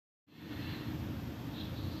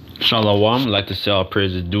Shalom, like to say all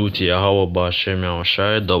praise is due to Yahweh Ba'Shem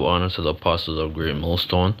Yahushai, double honor to the apostles of Great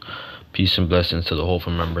Millstone, peace and blessings to the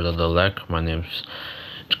hopeful members of the elect. My name's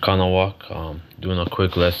Kanawak. Doing a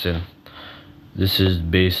quick lesson. This is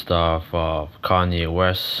based off of Kanye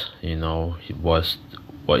West,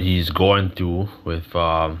 what he's going through with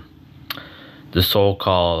the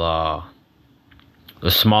so-called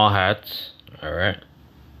the small hats, alright?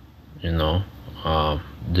 The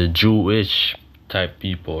Jewish type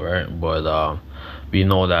people, right? But we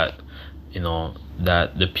know that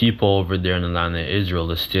that the people over there in the land of Israel,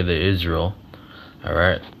 the state of Israel, all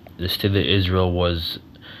right, the state of Israel was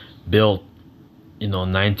built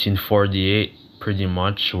 1948 pretty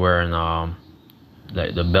much, where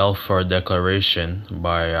like the Balfour Declaration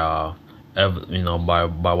by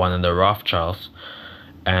by one of the Rothschilds,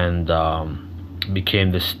 and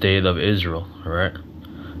became the state of Israel, right?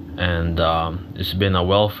 And it's been a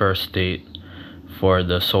welfare state for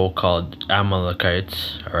the so-called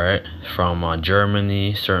Amalekites, all right, from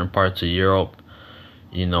Germany, certain parts of Europe,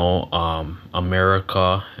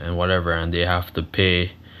 America and whatever, and they have to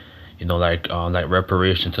pay, like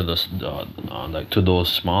reparation to to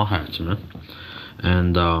those small hats, man.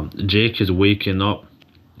 And Jake is waking up,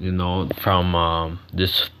 from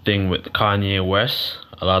this thing with Kanye West.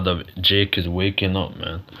 A lot of Jake is waking up,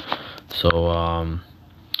 man. So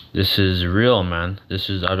this is real, man.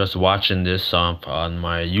 I'm just watching this on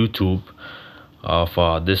my YouTube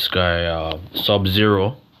of this guy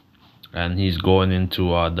Sub-Zero, and he's going into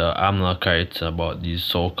the Amalekites about these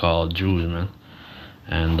so-called Jews, man.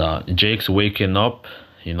 And Jake's waking up,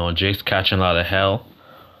 Jake's catching a lot of hell,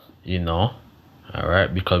 all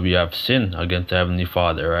right, because we have sinned against the Heavenly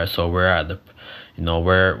Father, right? So we're at the,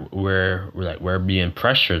 we're being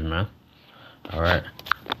pressured, man. All right,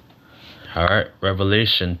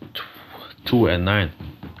 Revelation 2:9.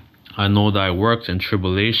 I know thy works in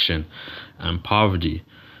tribulation and poverty,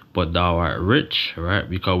 but thou art rich, right?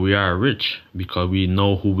 Because we are rich, because we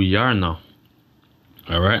know who we are now.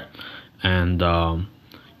 All right, and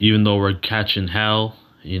even though we're catching hell,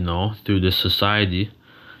 through this society,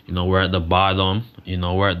 we're at the bottom.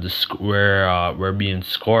 We're being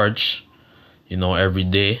scourged, every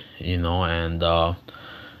day, and the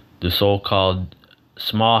so-called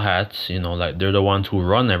small hats, like they're the ones who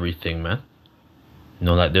run everything, man.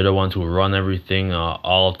 Like they're the ones who run everything,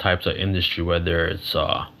 all types of industry, whether it's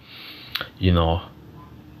all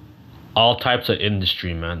types of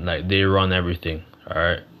industry, man. Like they run everything, all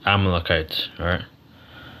right? Amalekites, all right?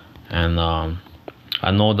 And I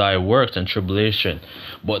know thy works and tribulation,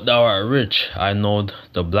 but thou art rich. I know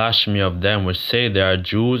the blasphemy of them which say they are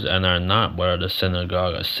Jews and are not, but are the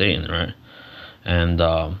synagogue of Satan, right? And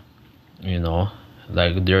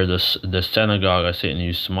like they're the synagogue of Satan,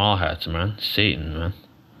 you small hats, man. Satan, man.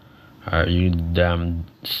 Alright, you damn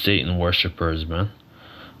Satan worshippers, man.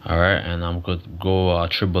 Alright, and I'm gonna go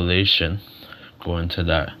tribulation. Go into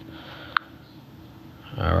that.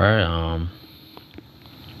 Alright,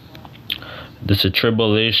 this is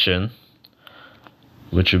tribulation,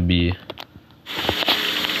 which would be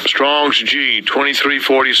Strong's G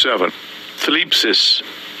 2347. Thlipsis.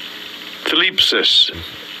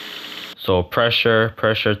 So pressure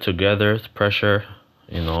together, pressure,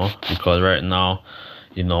 because right now,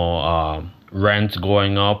 rent's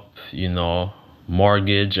going up,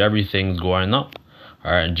 mortgage, everything's going up.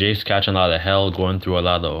 All right, and Jake's catching a lot of hell, going through a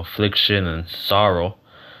lot of affliction and sorrow,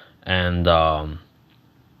 and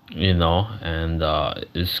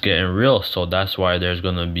it's getting real. So that's why there's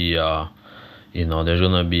gonna be a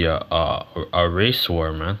race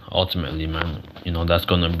war, man. Ultimately, man, that's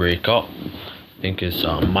gonna break out. I think it's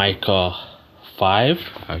Micah 5.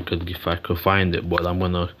 If I could find it, but I'm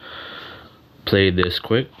gonna play this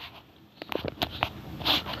quick.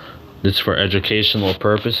 This is for educational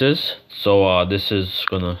purposes. So this is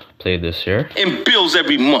gonna play this here. In bills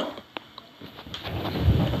every month.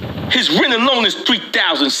 His rent alone is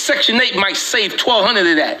 $3,000. Section 8 might save $1,200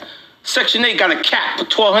 of that. Section 8 got a cap for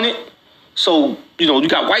 $1,200. So you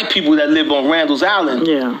got white people that live on Randall's Island.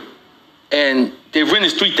 Yeah. And their rent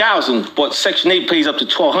is $3,000, but Section 8 pays up to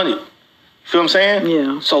 $1,200. You feel what I'm saying?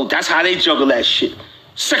 Yeah. So that's how they juggle that shit.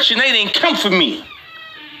 Section 8 ain't come for me.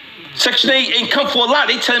 Section 8 ain't come for a lot.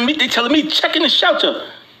 They telling me check in the shelter.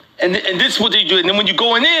 And this is what they do. And then when you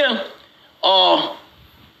go in there,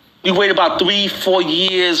 you wait about 3-4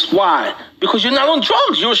 years. Why? Because you're not on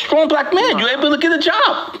drugs. You're a strong black man. You're able to get a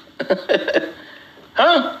job.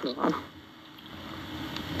 Huh?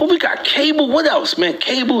 Well, we got cable. What else, man?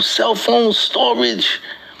 Cable, cell phone, storage,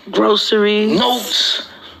 groceries, notes,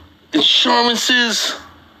 insurances,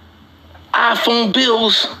 iPhone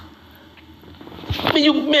bills.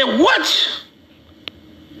 Man, what?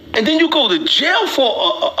 and then you go to jail for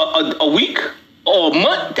a week or a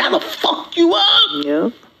month, that'll fuck you up. Yeah.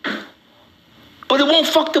 But it won't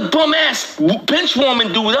fuck the bum ass bench warming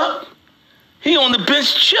dude up. He on the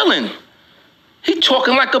bench chilling. He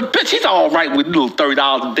talking like a bitch. He's all right with little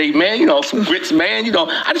 $30 a day, man. You know, some grits, man. You know,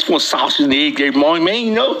 I just want sausage and egg every morning, man.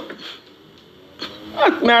 You know.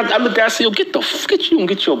 Man, I looked at it and said,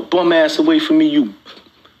 get your bum ass away from me, you.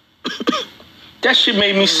 That shit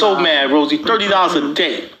made me so mad, Rosie. $30 a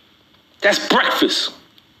day. That's breakfast.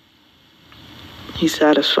 He's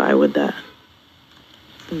satisfied with that.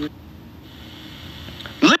 Listen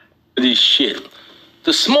to this shit.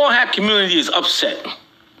 The small hat community is upset.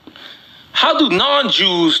 How do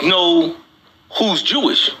non-Jews know who's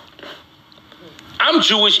Jewish? I'm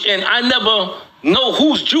Jewish and I never know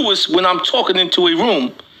who's Jewish when I'm talking into a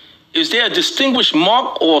room. Is there a distinguished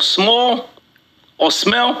mark or small or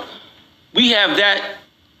smell? We have that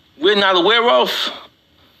we're not aware of.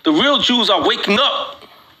 The real Jews are waking up.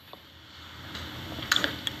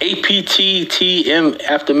 APTTM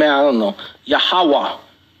aftermath, I don't know. Yahweh.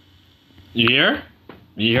 You hear?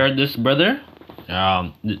 You heard this, brother?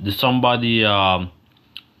 Somebody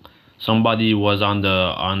was on the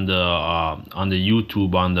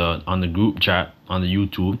YouTube on the group chat on the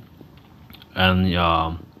YouTube, and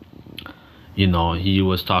you know, he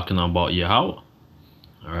was talking about Yahweh.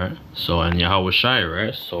 All right, so and Yahweh Shai,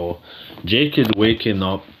 right? So Jake is waking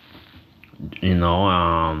up. You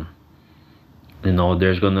know,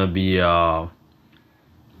 there's gonna be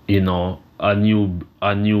you know, a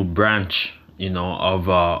new branch, you know,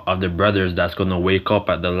 of the brothers that's gonna wake up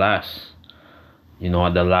at the last, you know,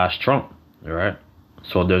 at the last trump, right?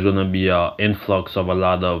 So there's gonna be a influx of a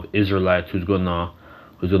lot of Israelites who's gonna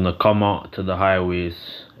come out to the highways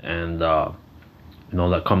and you know,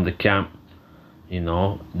 like come to camp. You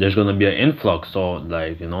know, there's gonna be an influx, so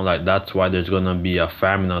like, you know, like that's why there's gonna be a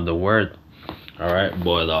famine of the word. All right,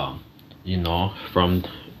 but you know, from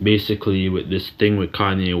basically with this thing with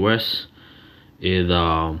Kanye West, is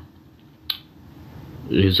a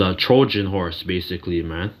Trojan horse basically,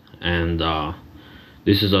 man, and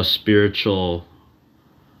this is a spiritual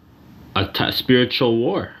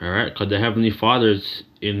war, all right, because the Heavenly Father's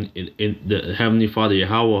in the Heavenly Father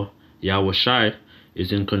Yahweh Shai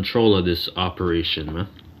is in control of this operation, man.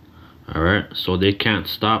 All right, so they can't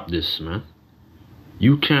stop this, man.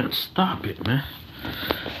 You can't stop it, man.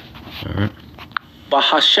 All right.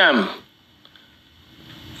 Bahashem.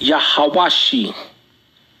 Yahawashi.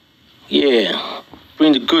 Yeah.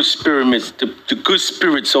 Bring the good spirits, the good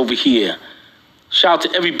spirits over here. Shout out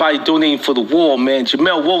to everybody donating for the war, man.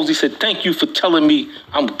 Jamel Woolsey said, thank you for telling me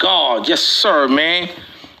I'm God. Yes, sir, man.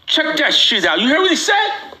 Check that shit out. You hear what he said?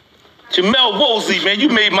 Jamel Woolsey, man, you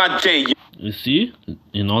made my day. You see?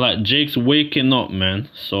 You know, like Jake's waking up, man.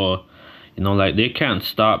 So, you know, like they can't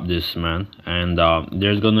stop this, man. And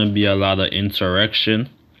there's gonna be a lot of insurrection.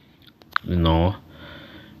 You know,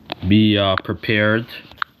 be prepared.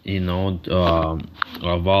 You know,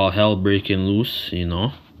 of all hell breaking loose. You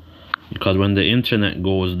know, because when the internet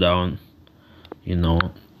goes down, you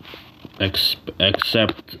know,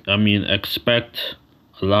 expect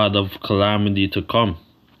a lot of calamity to come.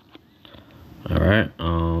 All right.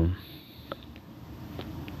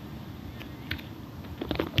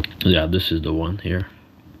 Yeah, this is the one here.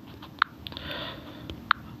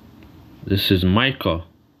 This is Micah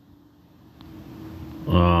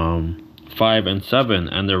 5 and 7.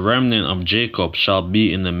 And the remnant of Jacob shall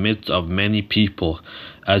be in the midst of many people,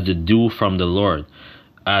 as the dew from the Lord,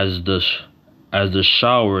 as the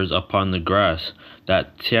showers upon the grass,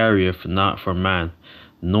 that tarrieth not for man,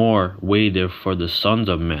 nor waiteth for the sons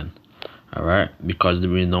of men. All right, because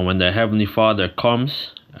you know, when the Heavenly Father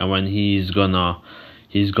comes, and when he's gonna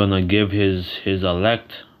give his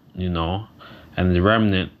elect, you know, and the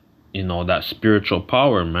remnant, you know, that spiritual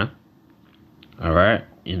power, man. All right,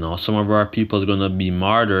 you know, some of our people is gonna be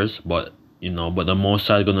martyrs, but you know, but the Most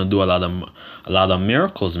High is gonna do a lot of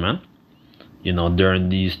miracles, man. You know, during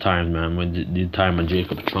these times, man, when the time of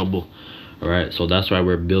Jacob's trouble. All right, so that's why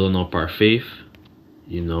we're building up our faith,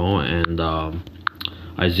 you know, and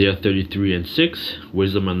Isaiah 33 and 6,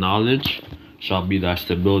 wisdom and knowledge shall be the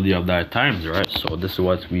stability of thy times, right? So this is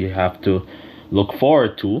what we have to look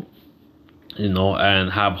forward to, you know,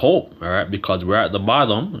 and have hope, all right? Because we're at the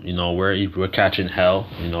bottom, you know, we're catching hell,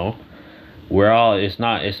 you know. We're all, it's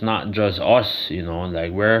not just us, you know,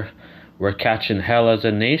 like we're catching hell as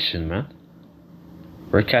a nation, man.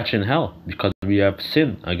 We're catching hell because we have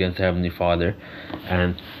sinned against the Heavenly Father,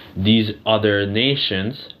 and these other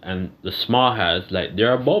nations and the small hats, like,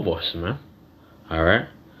 they're above us, man. All right,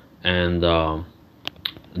 and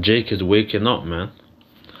Jake is waking up, man.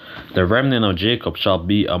 The remnant of Jacob shall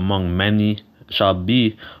be among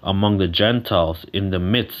the Gentiles in the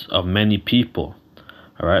midst of many people.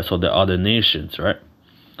 All right, so the other nations, right?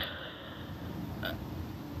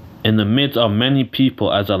 In the midst of many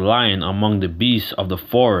people, as a lion among the beasts of the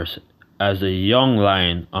forest, as a young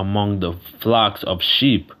lion among the flocks of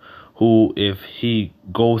sheep, who, if he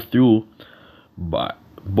go through,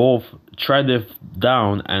 both treadeth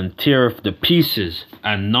down and teareth the pieces,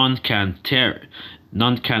 and none can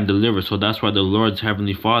deliver. So that's why the Lord's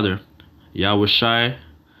heavenly Father, Yahushai,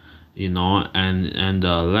 and the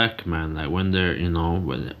elect, man, like when they're,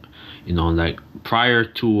 like prior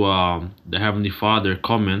to the heavenly Father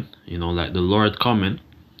coming, like the Lord coming,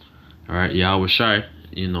 all right, Yahushai,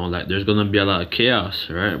 like there's gonna be a lot of chaos,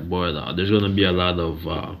 right? But there's gonna be a lot of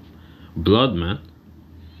blood, man.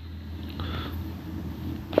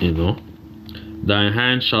 Thy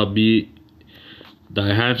hand shall be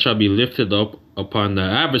lifted up upon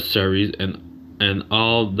thy adversaries, and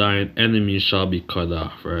all thine enemies shall be cut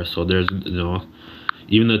off, right? So there's,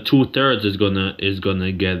 even the 2/3 is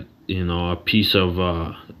gonna get, a piece of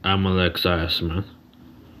Amalek's ass, man.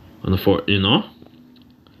 On the fort,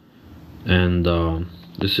 and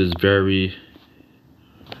this is very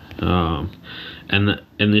and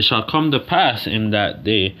it shall come to pass in that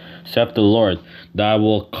day, saith the Lord, that I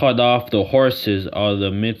will cut off the horses out of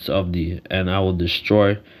the midst of thee, and I will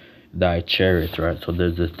destroy thy chariots, right? So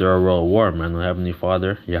there's the third world war, man. The Heavenly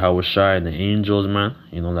Father, Yahushua, and the angels, man,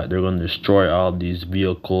 like they're going to destroy all these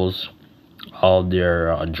vehicles, all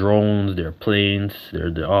their drones, their planes,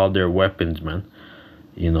 all their weapons, man,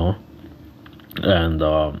 and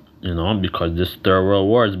because this third world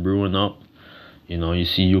war is brewing up. You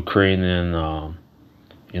see Ukraine and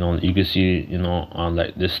you can see on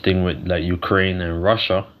like this thing with like Ukraine and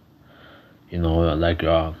Russia,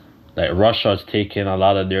 like Russia's taking a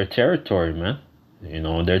lot of their territory, man.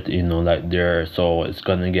 So it's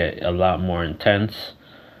gonna get a lot more intense,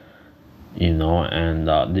 and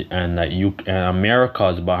America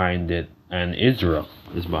is behind it, and Israel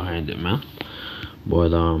is behind it, man.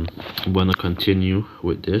 But I'm gonna continue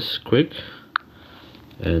with this quick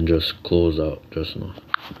and just close out just now.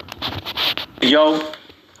 Yo,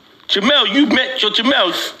 Jamel,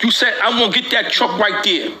 Jamel, you said I'm gonna get that truck right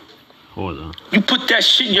there. Hold on. You put that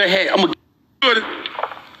shit in your head. I'm gonna get it.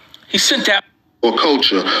 He sent that. Or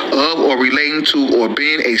culture of or relating to or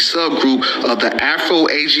being a subgroup of the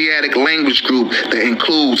Afro-Asiatic language group that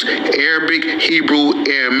includes Arabic, Hebrew,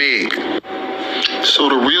 Aramaic. So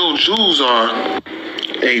the real Jews are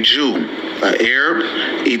a Jew, an Arab,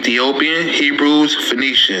 Ethiopian, Hebrews,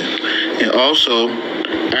 Phoenician, and also...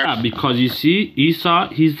 because you see, Esau,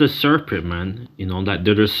 he's the serpent, man. That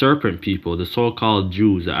they're the serpent people, the so-called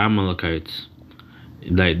Jews, the Amalekites.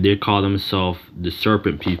 Like, they call themselves the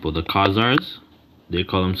serpent people. The Khazars, they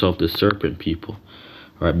call themselves the serpent people,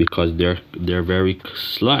 right? Because they're very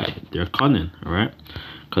sly, they're cunning, all right?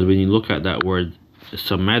 Because when you look at that word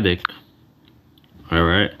Semitic, all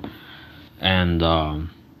right, and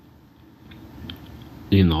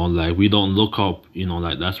like we don't look up,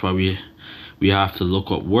 like that's why we have to look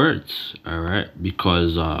up words, all right?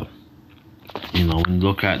 Because when you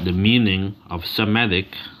look at the meaning of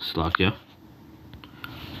Semitic, Slakia,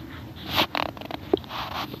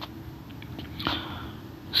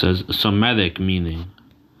 says Semitic meaning.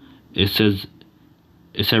 It says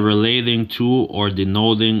relating to or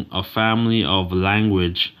denoting a family of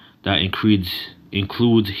language that includes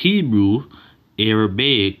Hebrew,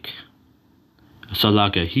 Arabic,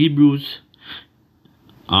 Salaka, Hebrews.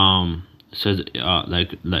 It says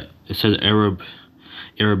it says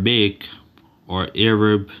Arabic or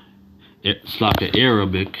Arabic,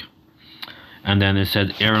 and then it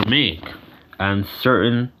says Aramaic, and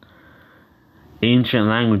certain ancient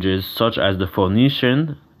languages such as the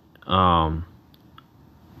Phoenician, the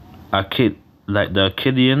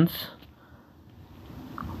Akkadians,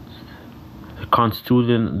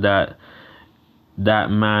 constituting that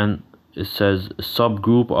man, it says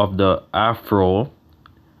subgroup of the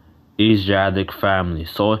Afro-Asiatic family.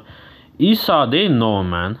 So Esau, they know,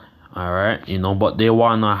 man, all right, but they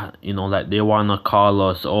wanna, they wanna call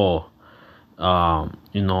us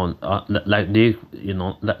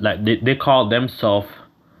they call themselves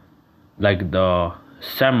like the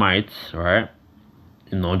Semites, right?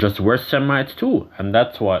 Just we're Semites too, and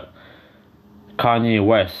that's what Kanye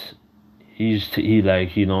West, he's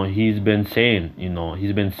been saying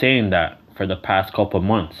that for the past couple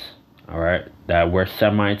months, all right, that we're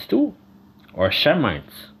Semites too, or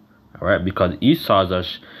Shemites, all right, because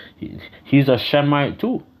Esau's he's a Shemite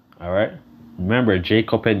too, all right. Remember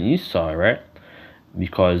Jacob and Esau, right?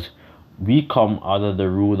 Because we come out of the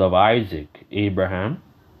root of Isaac, Abraham,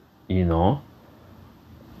 you know,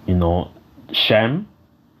 Shem,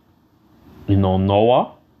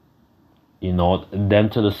 Noah, then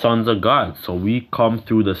to the sons of God. So we come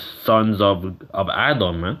through the sons of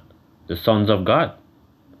Adam, man, the sons of God,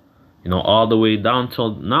 all the way down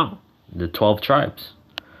till now, the 12 tribes.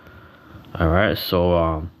 All right,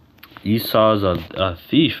 so Esau's a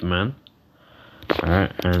thief, man. All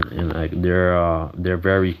right, and like they're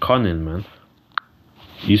very cunning, man.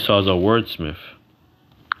 Esau's a wordsmith.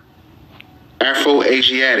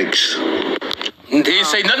 Afro-Asiatics. They didn't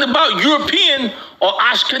say nothing about European or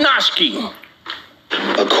Ashkenazi.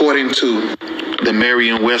 According to the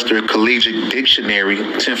Merriam-Webster Collegiate Dictionary,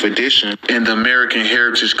 10th edition, and the American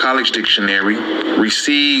Heritage College Dictionary,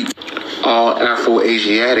 received all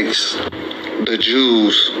Afro-Asiatics, the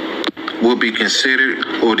Jews, will be considered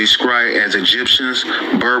or described as Egyptians,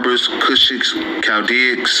 Berbers, Cushites,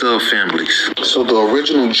 Chaldaic subfamilies. So the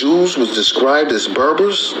original Jews was described as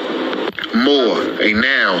Berbers? More, a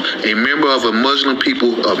noun, a member of a Muslim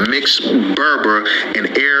people of mixed Berber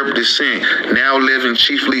and Arab descent, now living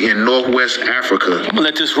chiefly in Northwest Africa. I'm gonna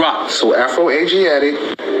let this rock. So Afro-Asiatic,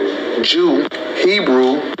 Jew,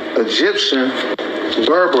 Hebrew, Egyptian,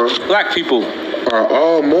 Berber, Black people are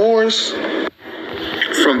all Moors?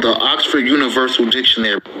 From the Oxford Universal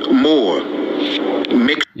Dictionary, Moor,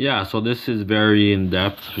 mixed. Yeah, so this is very in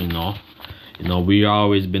depth, we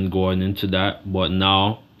always been going into that, but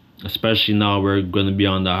now, especially now, we're going to be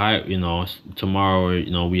on the high, tomorrow,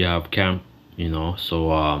 we have camp,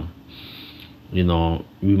 so, we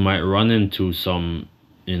might run into some,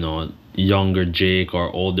 younger Jake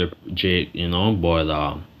or older Jake,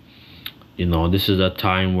 but, this is a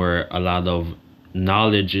time where a lot of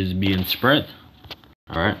knowledge is being spread.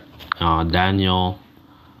 All right, Daniel,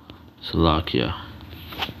 Salakia,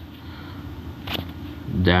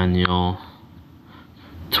 Daniel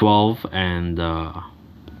 12, and I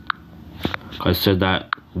said that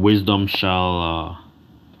wisdom shall,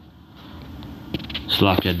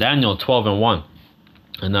 Salakia, Daniel 12 and 1.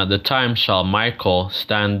 And at the time shall Michael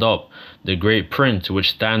stand up, the great prince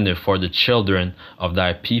which standeth for the children of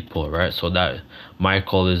thy people. Right, so that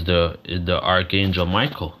Michael is the archangel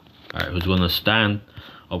Michael. All right, who's gonna stand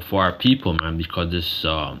up for our people, man, because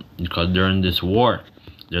during this war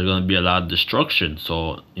there's gonna be a lot of destruction.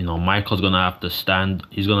 So Michael's gonna have to stand.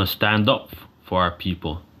 He's gonna stand up for our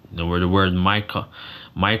people. Where the word Michael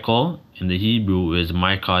in the Hebrew is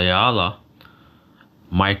Michael,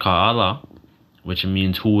 which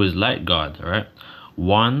means who is like God. Right,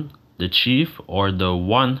 one, the chief or the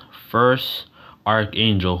one first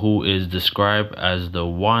archangel, who is described as the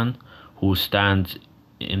one who stands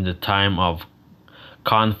in the time of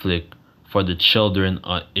conflict for the children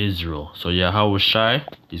of Israel. So Yahushua,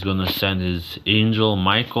 he's gonna send his angel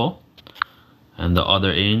Michael and the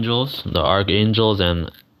other angels, the archangels, and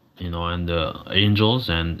and the angels,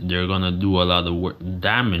 and they're gonna do a lot of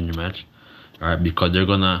damage, man. All right, because they're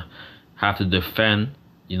gonna have to defend,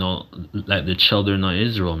 like the children of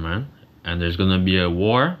Israel, man. And there's gonna be a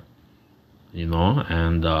war,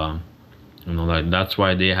 and like that's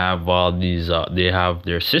why they have all these. They have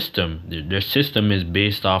their system. Their system is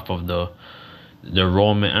based off of the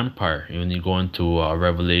Roman Empire. When you go into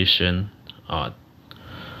Revelation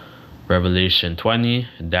 20,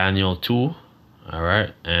 Daniel 2, all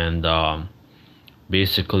right, and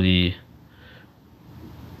basically,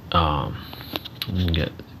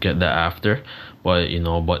 get that after, but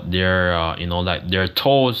but their like their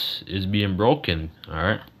toes is being broken, all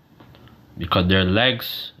right, because their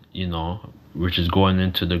legs, which is going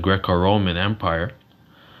into the Greco-Roman Empire,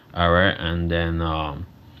 all right, and then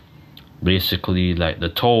basically like the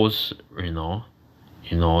toes, I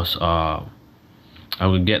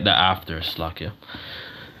will get that after, Slakia.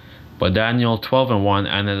 But Daniel 12 and 1,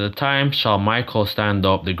 and at the time shall Michael stand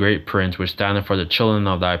up, the great prince, which standeth for the children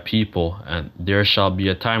of thy people, and there shall be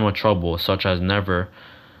a time of trouble, such as never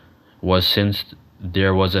was since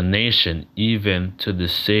there was a nation, even to the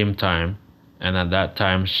same time, and at that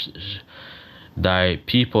time thy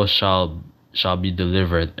people shall be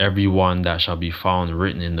delivered, every one that shall be found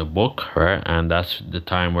written in the book, right? And that's the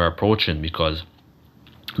time we're approaching, because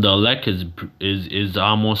the elect is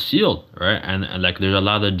almost sealed, right? And like there's a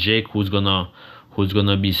lot of Jake who's gonna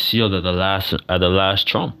be sealed at the last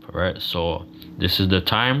trump, right? So this is the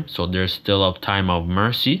time. So there's still a time of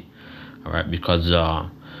mercy, all right? Because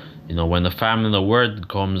when the famine of the word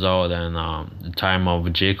comes out, and the time of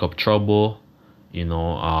Jacob trouble,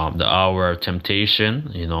 the hour of temptation,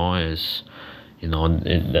 is now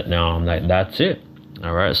I'm like, that's it.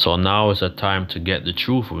 All right, so now is a time to get the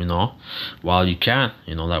truth, while you can,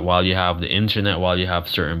 like while you have the internet, while you have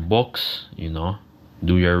certain books,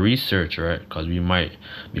 Do your research, right? Because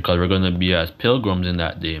we're gonna be as pilgrims in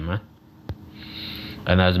that day, man.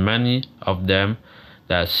 And as many of them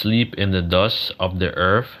that sleep in the dust of the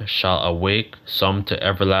earth shall awake, some to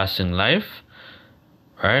everlasting life,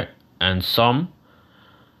 right? And some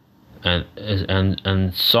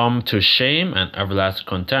some to shame and everlasting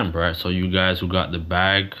contempt, right? So you guys who got the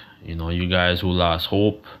bag, you guys who lost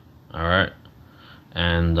hope, all right?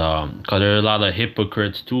 And because there are a lot of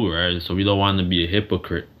hypocrites too, right? So we don't want to be a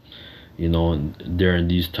hypocrite, during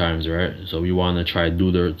these times, right? So we want to try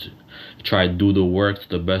do the work to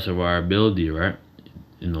the best of our ability, right?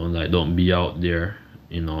 Like don't be out there,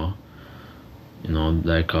 like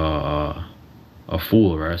a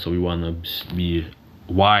fool, right? So we want to be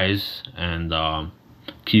wise and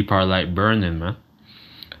keep our light burning, man.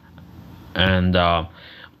 And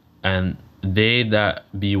they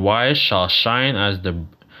that be wise shall shine as the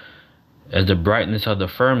brightness of the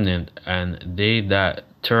firmament, and they that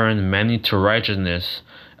turn many to righteousness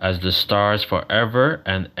as the stars forever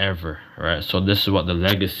and ever, right? So this is what the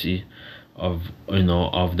legacy of the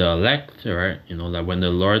elect, right? That when the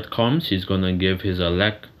Lord comes, he's gonna give his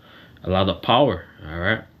elect a lot of power, all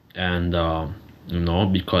right? And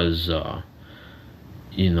because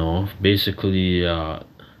basically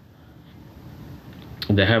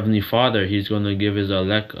the Heavenly Father, he's gonna give his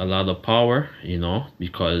elect a lot of power,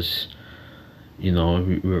 because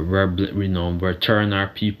we're turning our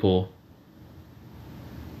people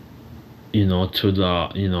to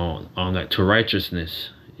the to righteousness,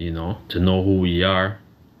 to know who we are,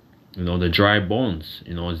 the dry bones,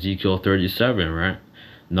 Ezekiel 37, right?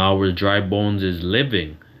 Now where dry bones is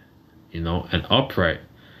living, and upright,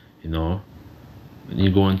 when you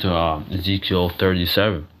go into Ezekiel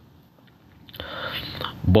 37.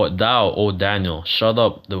 But thou, O Daniel, shut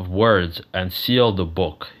up the words and seal the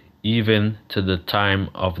book, even to the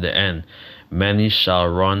time of the end. Many shall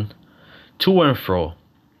run to and fro,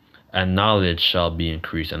 and knowledge shall be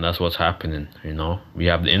increased. And that's what's happening. We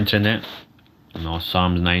have the internet,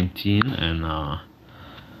 Psalms 19 and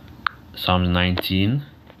Psalms 19.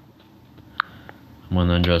 I'm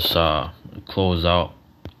gonna just close out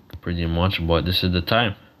pretty much, but this is the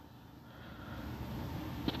time.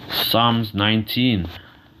 Psalms 19.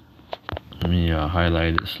 Let me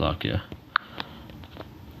highlight this lock here.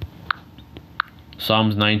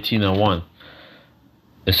 Psalms 19 and 1.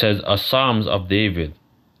 It says, a Psalms of David.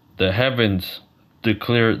 The heavens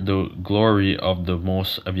declare the glory of the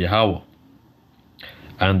most of Yahweh,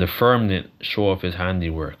 and the firmament show of his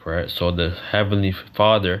handiwork, right? So the Heavenly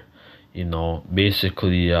Father,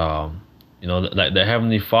 basically like the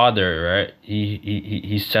Heavenly Father, right?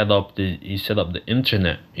 He set up the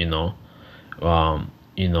internet,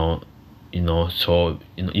 so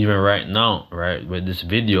even right now, right, with this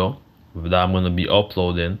video that I'm gonna be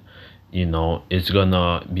uploading, it's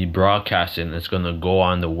gonna be broadcasting, it's gonna go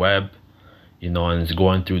on the web, and it's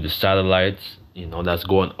going through the satellites, that's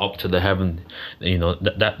going up to the heaven,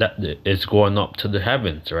 that it's going up to the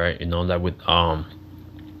heavens, right? Like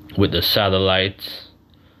with the satellites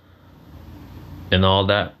and all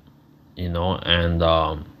that, and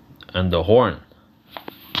the horn,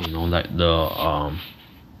 like the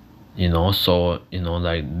so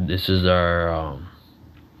like this is our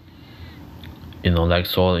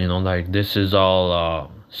like this is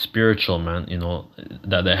all spiritual, man.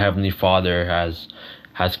 That the Heavenly Father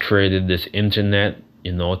has created this internet,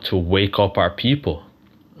 to wake up our people,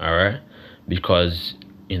 all right? Because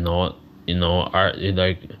our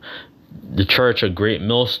like the church, a great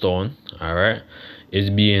millstone, all right, is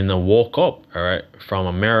being woke up, all right, from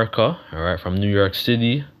America, all right, from New York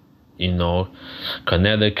City,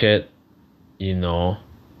 Connecticut,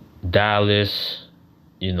 Dallas,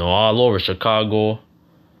 all over Chicago,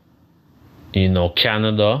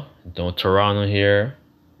 Canada, Toronto here,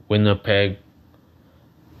 Winnipeg,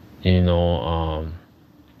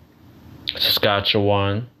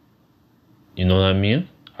 Saskatchewan, what I mean?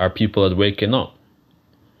 Our people are waking up.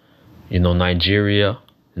 Nigeria,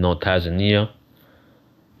 Tanzania,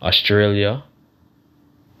 Australia,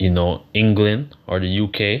 England or the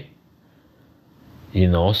UK,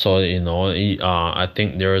 so I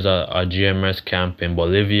think there's a GMS camp in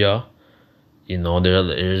Bolivia.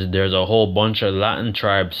 There's a whole bunch of Latin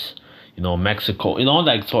tribes, Mexico,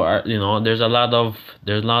 like, so there's a lot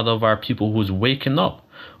of our people who's waking up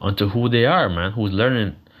onto who they are, man, who's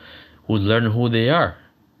learning who they are,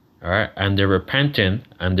 all right, and they're repenting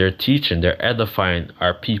and they're teaching, they're edifying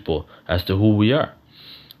our people as to who we are.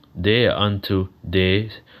 Day unto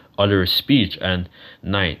day utter speech, and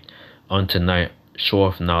night unto night show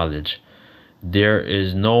of knowledge. there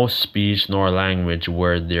is no speech nor language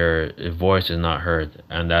where their voice is not heard,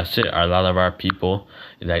 and that's it. A lot of our people,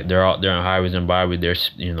 like they're out there on highways and byways, they're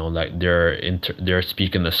like they're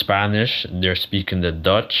speaking the Spanish, they're speaking the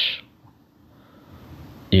Dutch,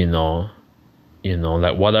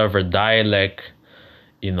 like whatever dialect,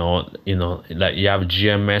 like you have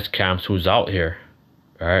GMS camps who's out here,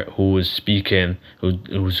 right? Who is speaking,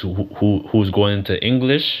 who's going into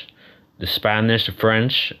English, the Spanish, the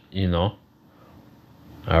French,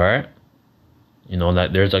 all right.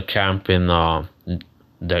 Like there's a camp in the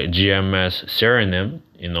GMS Suriname,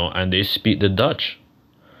 and they speak the Dutch,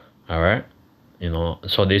 all right.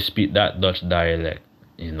 So they speak that Dutch dialect,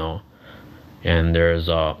 and there's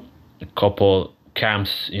a couple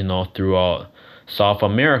camps, throughout South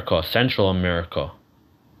America, Central America,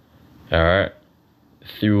 all right,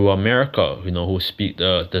 through America, who speak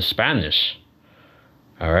the Spanish,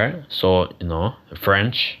 all right. So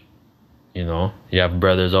French, you have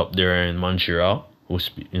brothers up there in Montreal who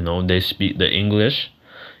speak, they speak the English,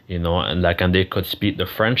 and they could speak the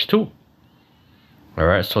French too, all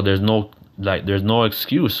right. So there's no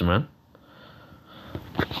excuse, man.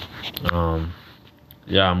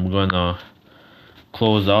 Yeah, I'm gonna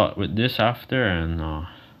close out with this after, and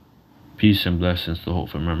peace and blessings to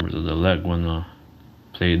hopeful members of the elect. Gonna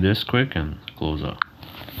play this quick and close out.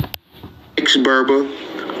 Mixed Berber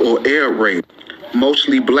or Arab race,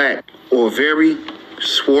 mostly black or very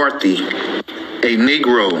swarthy, a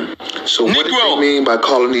Negro. So what do they mean by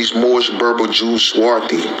calling these Moorish Berber Jews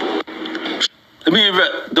swarthy?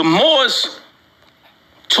 The Moors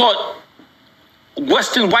taught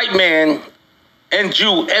Western white man and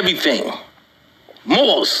Jew everything.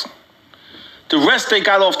 Moors. The rest they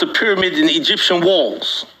got off the pyramid and the Egyptian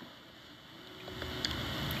walls.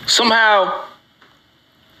 Somehow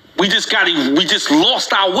we just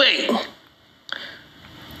lost our way.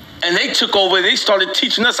 And they took over and they started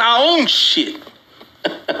teaching us our own shit.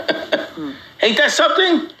 Ain't that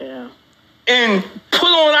something? Yeah. And put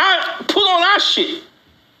on our shit.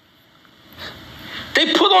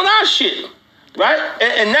 They put on our shit, right?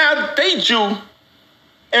 And now they Jew,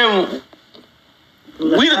 and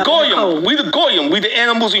we the Goyim. We the Goyim. We the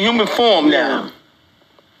animals in human form now.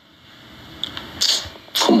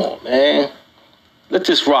 Come on, man. Let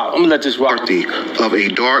this rock. I'm gonna let this rock. Of a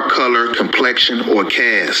dark color, complexion, or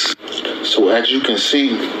caste. So as you can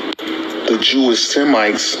see, the Jewish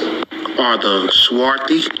Semites are the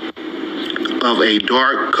swarthy, of a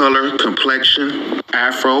dark color, complexion,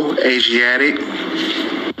 Afro-Asiatic,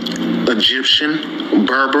 Egyptian,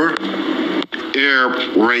 Berber,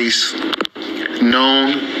 Arab race,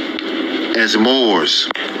 known as Moors.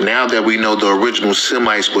 Now that we know the original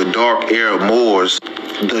Semites were dark Arab Moors,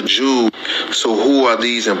 the Jew. So who are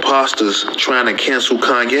these imposters trying to cancel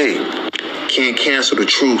Kanye? Can't cancel the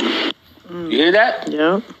truth. You hear that?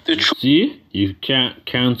 Yeah. The truth. See? You can't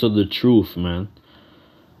cancel the truth, man.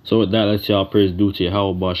 So with that, let's see all praise due to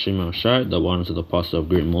Yahweh Shem Shai, the one to the apostle of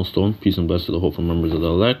great millstone. Peace and blessings to the hopeful members of the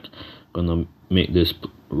elect. Gonna make this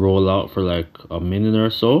roll out for like a minute or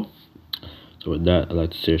so. So with that, I'd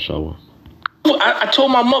like to say Shalom. I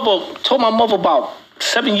told my mother about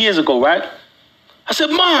 7 years ago, right? I said,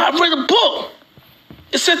 Mom, I read a book.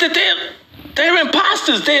 It said that they're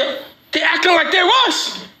imposters. They're acting like they're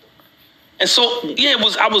us. And so, yeah,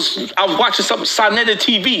 I was watching something, Semitic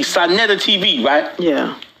TV, right?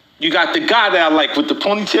 Yeah. You got the guy that I like with the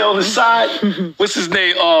ponytail on the side. What's his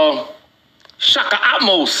name? Shaka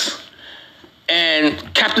Atmos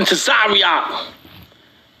and Captain Tazariak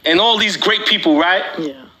and all these great people, right?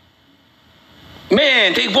 Yeah.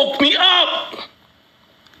 Man, they woke me up.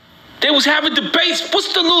 They was having debates.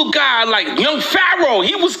 What's the little guy like? Young Pharaoh.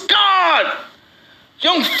 He was God.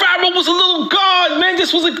 Young Pharaoh was a little god, man.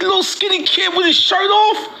 This was a little skinny kid with his shirt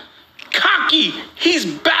off. Cocky. He's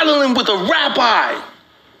battling with a rabbi.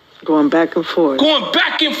 Going back and forth. Going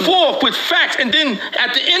back and forth with facts. And then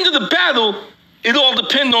at the end of the battle, it all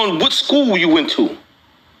depends on what school you went to.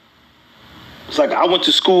 It's like I went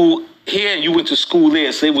to school here and you went to school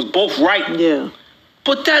there. So they was both right. Yeah.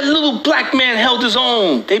 But that little black man held his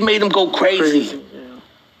own. They made him go crazy. Yeah.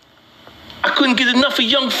 I couldn't get enough of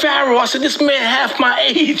young Pharaoh. I said, this man half my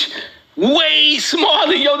age. Way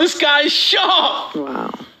smarter. Yo, this guy is sharp.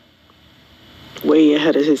 Wow. Way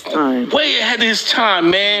ahead of his time. Way ahead of his time,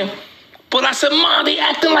 man. But I said, Mom, they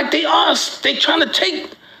acting like they us. They trying to take,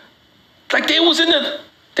 like they was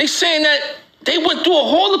they saying that they went through a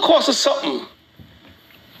Holocaust or something.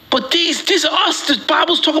 But these are us. The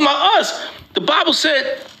Bible's talking about us. The Bible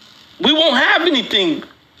said we won't have anything.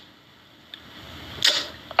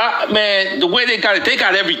 Man, the way they got it, they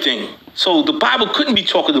got everything. So the Bible couldn't be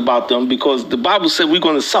talking about them because the Bible said we're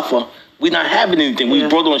going to suffer We're not having anything. We Yeah.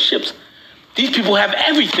 brought on ships. These people have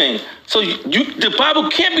everything. So the Bible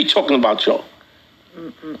can't be talking about y'all.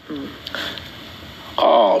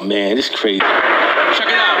 Oh man, it's crazy. Check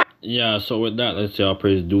it out. Yeah, so with that, let's say all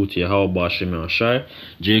praise due to Yahweh Bashim Shai.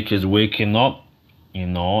 Jake is waking up, you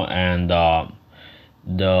know, and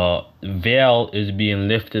the veil is being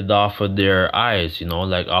lifted off of their eyes, you know,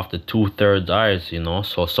 like off the 2/3 eyes, you know.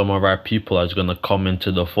 So some of our people are gonna come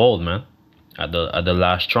into the fold, man, at the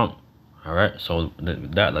last trump. All right, so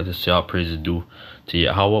that, like I say, all praise is due to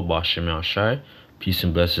Yahweh Bashim Shai. Peace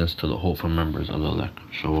and blessings to the hopeful members of the elect.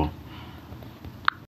 Shalom.